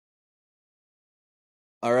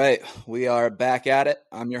All right, we are back at it.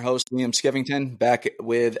 I'm your host, Liam Skiffington, back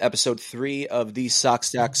with episode 3 of the Sox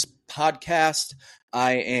Stack podcast.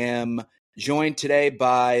 I am joined today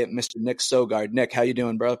by Mr. Nick Sogard. Nick, how you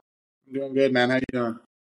doing, bro? I'm doing good, man. How you doing?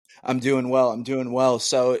 I'm doing well.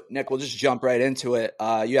 So, Nick, we'll just jump right into it.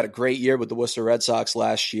 You had a great year with the Boston Red Sox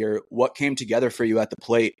last year. What came together for you at the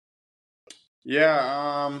plate?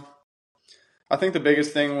 Yeah, I think the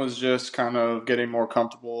biggest thing was just kind of getting more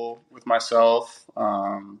comfortable with myself,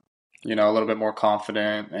 a little bit more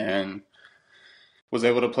confident, and was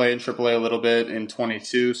able to play in AAA a little bit in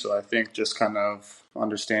 22. So I think just kind of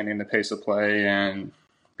understanding the pace of play and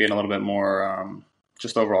being a little bit more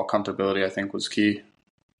just overall comfortability, I think, was key.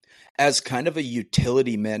 As kind of a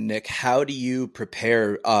utility man, Nick, how do you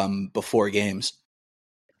prepare before games?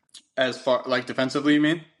 As far like defensively, you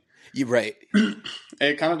mean? You're right.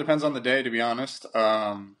 It kind of depends on the day, to be honest.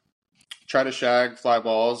 Try to shag fly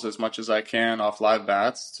balls as much as I can off live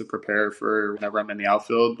bats to prepare for whenever I'm in the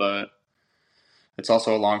outfield. But it's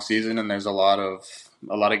also a long season, and there's a lot of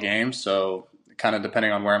games. So kind of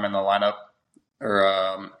depending on where I'm in the lineup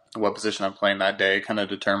or what position I'm playing that day, kind of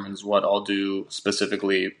determines what I'll do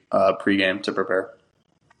specifically pregame to prepare.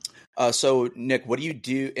 So, Nick, what do you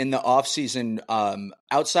do in the off season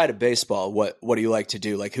outside of baseball? What do you like to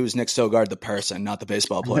do? Like, who's Nick Sogard, the person, not the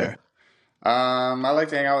baseball player? I like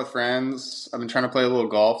to hang out with friends. I've been trying to play a little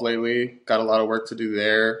golf lately. Got a lot of work to do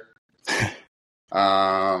there.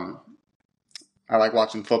 I like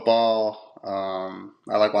watching football.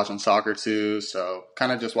 I like watching soccer too. So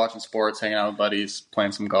kind of just watching sports, hanging out with buddies,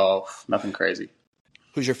 playing some golf. Nothing crazy.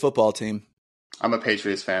 Who's your football team? I'm a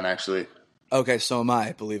Patriots fan, actually. Okay, so am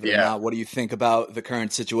I, believe it or not. What do you think about the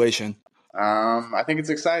current situation? I think it's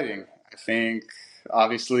exciting. I think,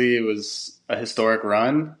 obviously, it was a historic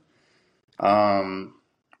run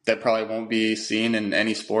that probably won't be seen in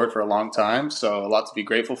any sport for a long time. So a lot to be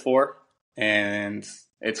grateful for. And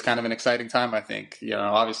it's kind of an exciting time, I think.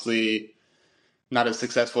 Obviously not as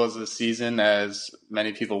successful as the season as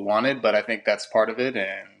many people wanted, but I think that's part of it.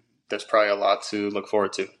 And there's probably a lot to look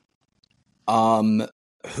forward to.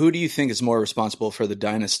 Who do you think is more responsible for the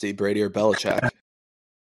dynasty, Brady or Belichick?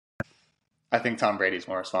 I think Tom Brady's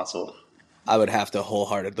more responsible. I would have to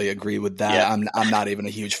wholeheartedly agree with that. Yeah. I'm not even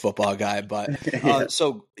a huge football guy, but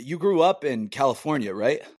so you grew up in California,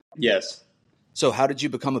 right? Yes. So how did you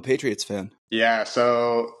become a Patriots fan? Yeah,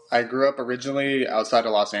 so I grew up originally outside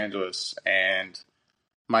of Los Angeles, and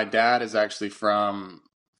my dad is actually from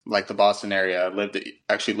like the Boston area. Lived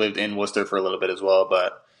in Worcester for a little bit as well,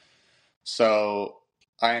 but so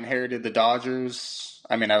I inherited the Dodgers.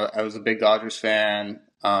 I mean, I was a big Dodgers fan,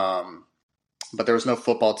 but there was no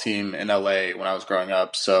football team in LA when I was growing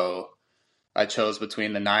up. So I chose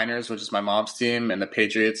between the Niners, which is my mom's team, and the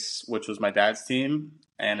Patriots, which was my dad's team.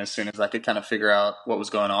 And as soon as I could kind of figure out what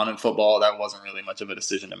was going on in football, that wasn't really much of a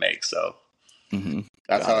decision to make. So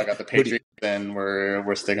that's how I got the Patriots, and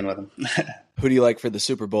we're sticking with them. Who do you like for the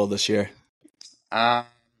Super Bowl this year?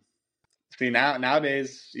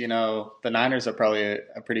 Nowadays, the Niners are probably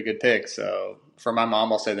a pretty good pick. So for my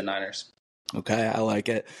mom, I'll say the Niners. Okay, I like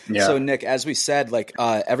it. Yeah. So, Nick, as we said,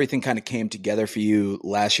 everything kind of came together for you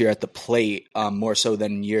last year at the plate, more so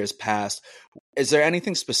than years past. Is there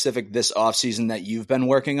anything specific this offseason that you've been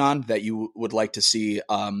working on that you would like to see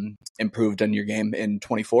improved in your game in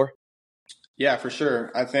 24? Yeah, for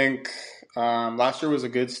sure. I think last year was a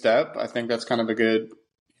good step. I think that's kind of a good,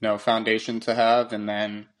 foundation to have. And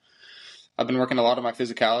then I've been working a lot on my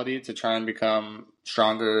physicality to try and become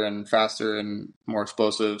stronger and faster and more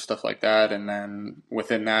explosive, stuff like that. And then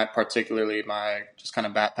within that, particularly my just kind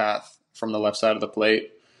of bat path from the left side of the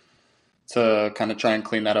plate to kind of try and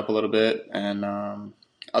clean that up a little bit. And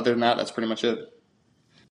other than that, that's pretty much it.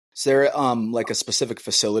 Is there like a specific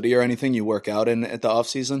facility or anything you work out in at the off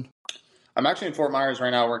season? I'm actually in Fort Myers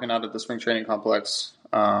right now working out at the spring training complex.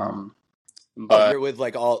 But you're with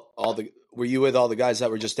were you with all the guys that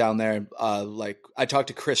were just down there? I talked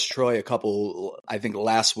to Chris Troy I think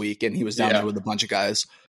last week, and he was down there with a bunch of guys.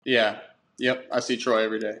 Yeah. Yep. I see Troy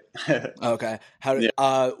every day. Okay.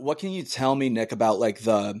 What can you tell me, Nick, about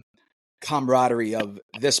the camaraderie of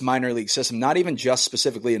this minor league system? Not even just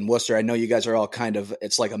specifically in Worcester. I know you guys are all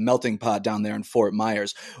it's like a melting pot down there in Fort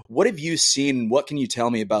Myers. What have you seen? What can you tell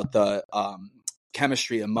me about the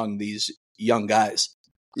chemistry among these young guys?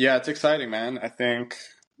 Yeah, it's exciting, man. I think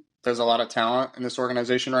there's a lot of talent in this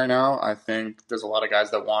organization right now. I think there's a lot of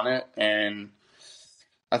guys that want it. And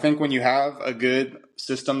I think when you have a good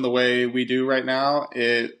system the way we do right now,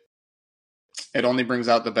 it only brings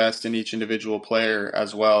out the best in each individual player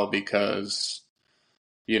as well, because,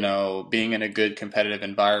 being in a good competitive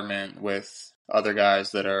environment with other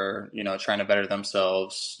guys that are, trying to better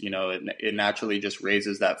themselves. It naturally just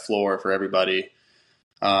raises that floor for everybody.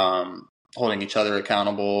 Holding each other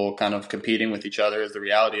accountable, kind of competing with each other is the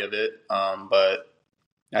reality of it. But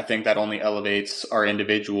I think that only elevates our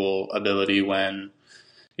individual ability when,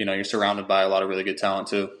 you're surrounded by a lot of really good talent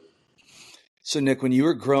too. So Nick, when you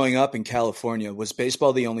were growing up in California, was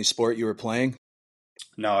baseball the only sport you were playing?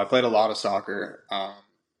 No, I played a lot of soccer.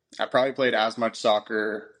 I probably played as much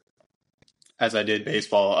soccer as I did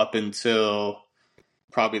baseball up until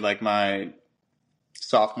probably like my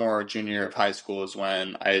sophomore or junior year of high school is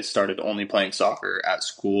when I started only playing soccer at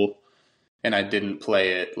school, and I didn't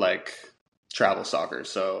play it like travel soccer.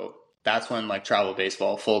 So that's when like travel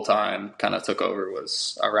baseball full time kind of took over,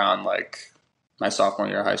 was around like my sophomore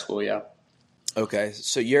year of high school. Yeah. Okay.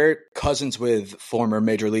 So you're cousins with former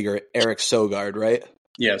major leaguer Eric Sogard, right?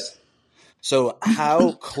 Yes. So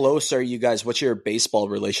how close are you guys? What's your baseball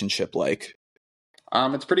relationship like?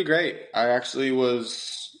 It's pretty great. I actually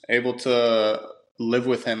was able to live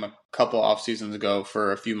with him a couple off seasons ago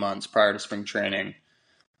for a few months prior to spring training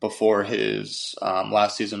before his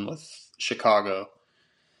last season with Chicago.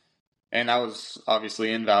 And that was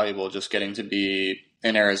obviously invaluable, just getting to be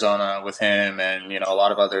in Arizona with him and, a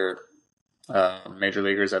lot of other major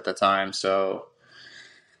leaguers at the time. So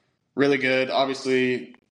really good.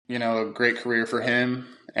 Obviously, a great career for him.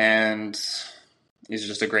 And he's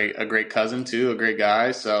just a great cousin too, a great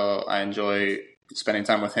guy. So I enjoy spending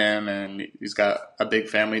time with him, and he's got a big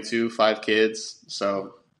family too, 5 kids.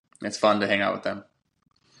 So it's fun to hang out with them.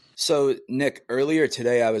 So Nick, earlier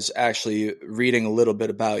today, I was actually reading a little bit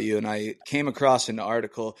about you, and I came across an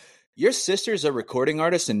article. Your sister's a recording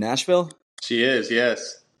artist in Nashville? She is,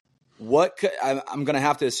 yes. I'm going to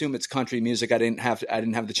have to assume it's country music. I didn't have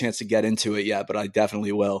the chance to get into it yet, but I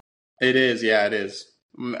definitely will. It is, yeah, it is.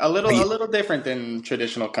 A little different than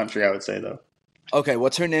traditional country, I would say, though. Okay,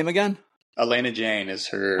 what's her name again? Elena Jane is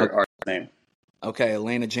her artist name. Okay,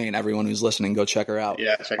 Elena Jane. Everyone who's listening, go check her out.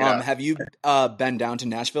 Yeah, check it out. Have you been down to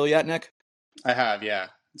Nashville yet, Nick? I have, yeah.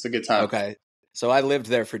 It's a good time. Okay. So I lived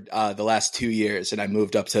there for the last 2 years, and I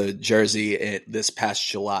moved up to Jersey this past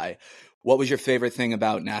July. What was your favorite thing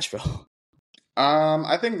about Nashville?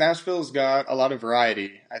 I think Nashville's got a lot of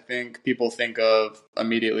variety. I think people think of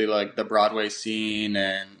immediately like the Broadway scene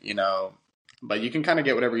and, but you can kind of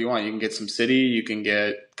get whatever you want. You can get some city, you can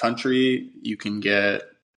get country,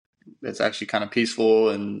 it's actually kind of peaceful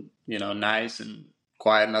and, nice and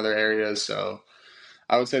quiet in other areas. So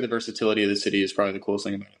I would say the versatility of the city is probably the coolest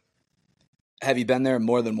thing about it. Have you been there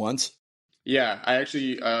more than once? Yeah, I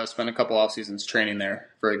actually spent a couple off seasons training there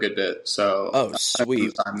for a good bit. So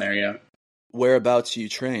sweet. Time there, yeah. Whereabouts do you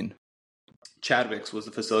train? Chadwick's was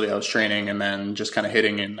the facility I was training, and then just kind of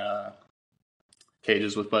hitting in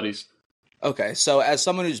cages with buddies. Okay, so as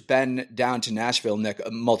someone who's been down to Nashville, Nick,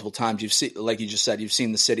 multiple times, you've seen, like you just said, you've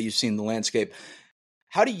seen the city, you've seen the landscape.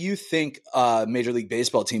 How do you think a Major League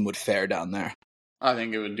Baseball team would fare down there? I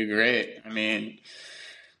think it would do great. I mean,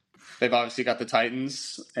 they've obviously got the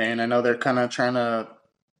Titans, and I know they're kind of trying to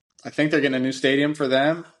 – I think they're getting a new stadium for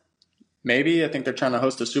them. Maybe. I think they're trying to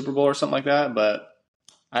host a Super Bowl or something like that. But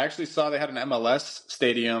I actually saw they had an MLS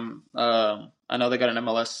stadium. I know they got an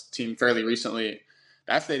MLS team fairly recently.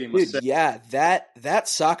 That stadium was sick. Yeah, that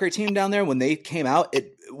soccer team down there, when they came out,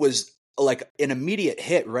 it was like an immediate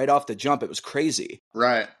hit right off the jump. It was crazy.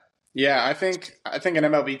 Right. Yeah, I think an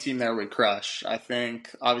MLB team there would crush. I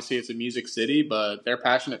think obviously it's a music city, but they're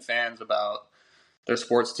passionate fans about their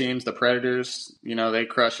sports teams, the Predators. They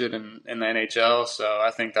crush it in the NHL, so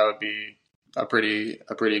I think that would be a pretty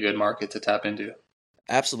good market to tap into.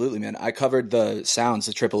 Absolutely, man. I covered the Sounds,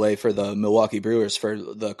 the AAA, for the Milwaukee Brewers for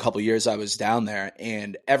the couple years I was down there,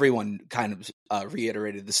 and everyone kind of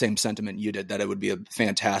reiterated the same sentiment you did, that it would be a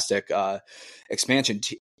fantastic expansion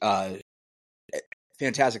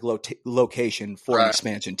fantastic location for an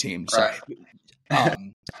expansion team. Sorry. Right.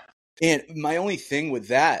 And my only thing with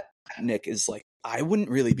that, Nick, is like, I wouldn't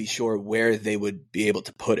really be sure where they would be able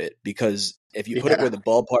to put it, because if you put it where the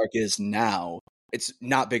ballpark is now, it's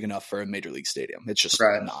not big enough for a major league stadium. It's just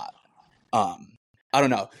not. I don't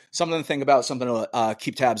know. Something to think about, something to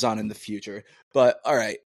keep tabs on in the future. But all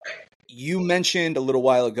right, you mentioned a little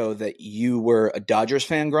while ago that you were a Dodgers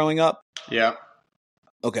fan growing up. Yeah.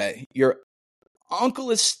 Okay. Your uncle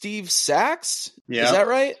is Steve Sax? Yeah. Is that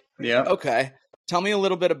right? Yeah. Okay. Tell me a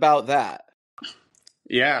little bit about that.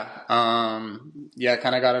 Yeah. Kind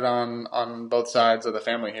of got it on both sides of the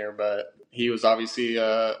family here, but he was obviously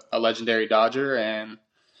a legendary Dodger and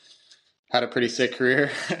had a pretty sick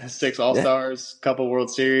career. 6 All-Stars, couple World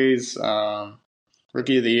Series,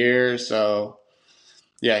 Rookie of the Year. So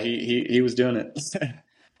yeah, he was doing it.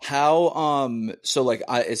 So like,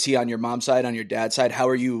 is he on your mom's side, on your dad's side? How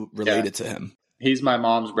are you Yeah, related to him? he's my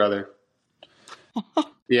mom's brother.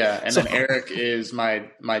 Yeah, and So then Eric is my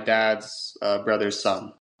dad's brother's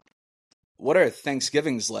son. what are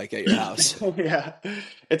Thanksgivings like at your house? Yeah,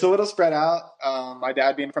 it's a little spread out. My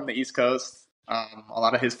dad being from the East Coast, a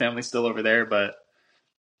lot of his family's still over there, but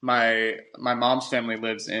my mom's family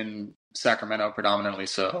lives in Sacramento predominantly.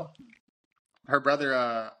 So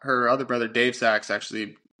her other brother Dave Sax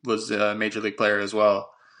actually was a major league player as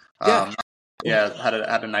well. Yeah. Um, yeah,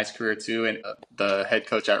 had a nice career too, and the head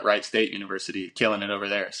coach at Wright State University, killing it over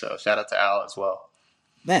there. So shout out to Al as well.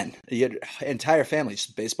 Man, your entire family's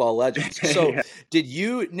baseball legends. So, Yeah. did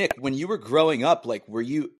you, Nick, when you were growing up, like were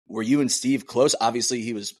you and Steve close? Obviously,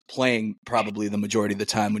 he was playing probably the majority of the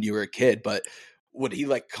time when you were a kid, but would he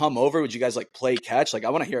like come over? Would you guys like play catch? Like,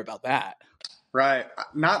 I want to hear about that. Right.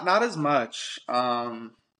 Not as much.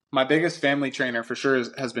 My biggest family trainer for sure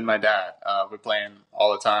has been my dad. We're playing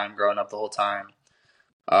all the time, growing up the whole time.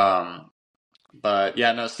 Um, but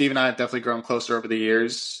yeah, no, Steve and I have definitely grown closer over the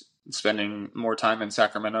years. Spending more time in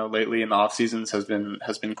Sacramento lately in the off seasons has been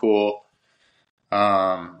cool.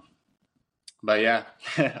 Um, but yeah,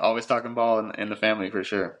 always talking ball in the family for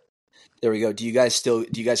sure. There we go. Do you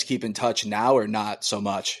guys keep in touch now or not so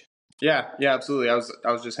much? Yeah, absolutely. I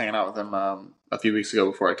was just hanging out with him a few weeks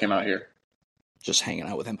ago before I came out here. Just hanging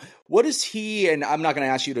out with him. What is he, and I'm not going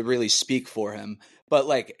to ask you to really speak for him, but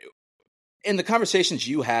like in the conversations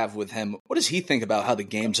you have with him, what does he think about how the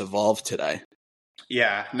game's evolved today?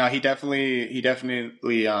 Yeah, no, he definitely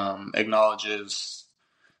acknowledges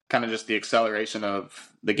kind of just the acceleration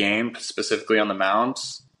of the game, specifically on the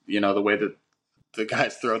mounds. The way that the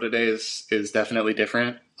guys throw today is definitely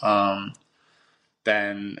different than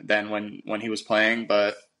when he was playing.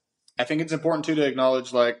 But I think it's important too to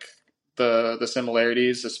acknowledge like the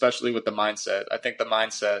similarities, especially with the mindset. I think the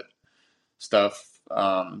mindset stuff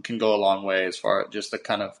can go a long way as far as just the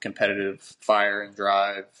kind of competitive fire and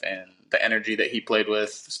drive, and the energy that he played with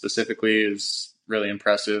specifically is really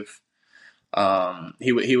impressive.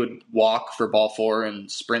 He would walk for ball four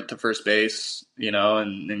and sprint to first base,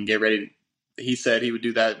 and get ready. He said he would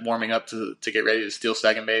do that warming up to get ready to steal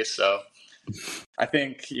second base. So I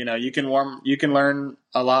think you can learn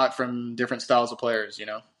a lot from different styles of players.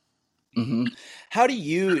 Mm-hmm. How do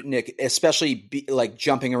you, Nick, especially like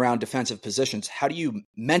jumping around defensive positions, how do you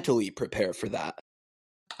mentally prepare for that?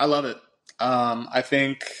 I love it. I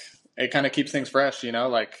think it kind of keeps things fresh.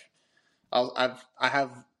 Like I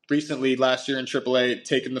have recently last year in AAA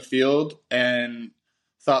taken the field and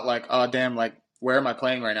thought like, oh damn, like where am I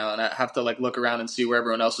playing right now? And I have to like look around and see where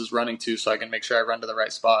everyone else is running to so I can make sure I run to the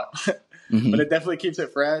right spot. But Mm-hmm. it definitely keeps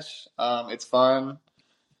it fresh. It's fun.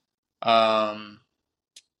 Um,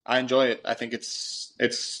 I enjoy it. I think it's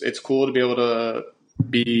cool to be able to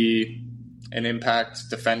be an impact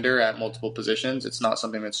defender at multiple positions. It's not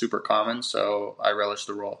something that's super common, so I relish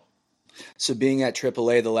the role. So being at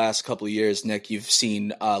AAA the last couple of years, Nick, you've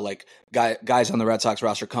seen like guys on the Red Sox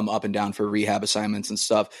roster come up and down for rehab assignments and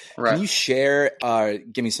stuff. Can Right. you share,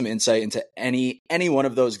 give me some insight into any one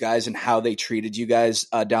of those guys and how they treated you guys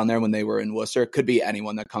down there when they were in Worcester? It could be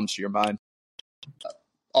anyone that comes to your mind.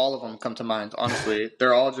 All of them come to mind, honestly.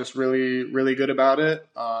 They're all just really, really good about it.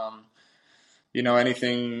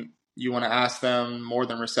 Anything you want to ask them, more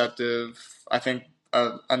than receptive. I think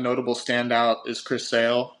a notable standout is Chris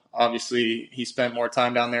Sale. Obviously, he spent more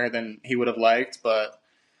time down there than he would have liked, but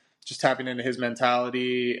just tapping into his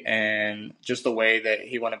mentality and just the way that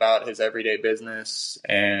he went about his everyday business.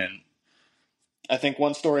 And I think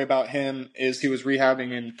one story about him is he was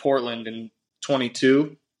rehabbing in Portland in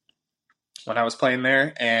 22 when I was playing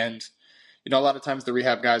there. And, a lot of times the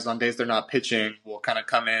rehab guys on days they're not pitching will kind of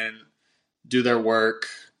come in, do their work,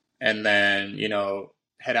 and then,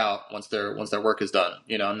 head out once their work is done,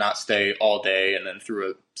 not stay all day and then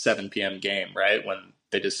through a 7 p.m. game, right? When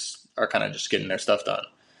they just are kind of just getting their stuff done.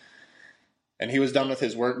 And he was done with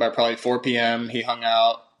his work by probably 4 p.m. He hung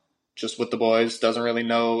out just with the boys, doesn't really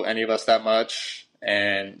know any of us that much.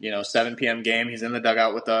 And, 7 p.m. game, he's in the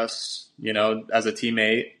dugout with us, as a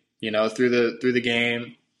teammate, through the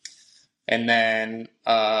game. And then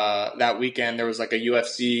that weekend there was like a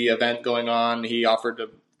UFC event going on. He offered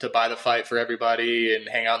to buy the fight for everybody and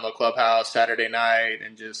hang out in the clubhouse Saturday night,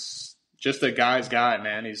 and just a guy's guy,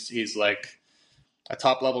 man. He's like a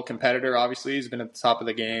top level competitor. Obviously, he's been at the top of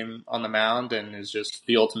the game on the mound and is just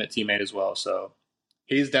the ultimate teammate as well. So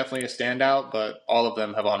he's definitely a standout, but all of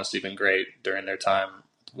them have honestly been great during their time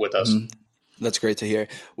with us. Mm-hmm. That's great to hear.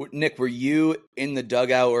 Nick, were you in the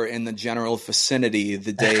dugout or in the general vicinity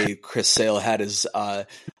the day Chris Sale had his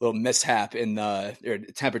little mishap in the or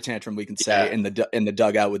temper tantrum, we can say, in the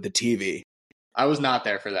dugout with the TV? I was not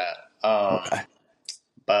there for that. Okay.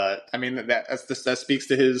 But I mean that speaks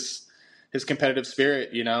to his competitive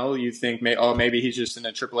spirit. You know, you think maybe he's just in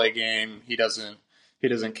a AAA game. He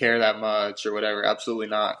doesn't care that much or whatever. Absolutely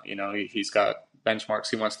not. You know, he's got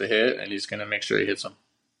benchmarks he wants to hit, and he's going to make sure he hits them.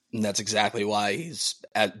 And that's exactly why he's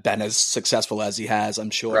been as successful as he has, I'm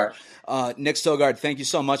sure. Right. Nick Sogard, thank you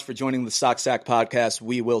so much for joining the Sox Stack podcast.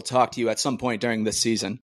 We will talk to you at some point during this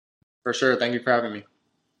season. For sure. Thank you for having me.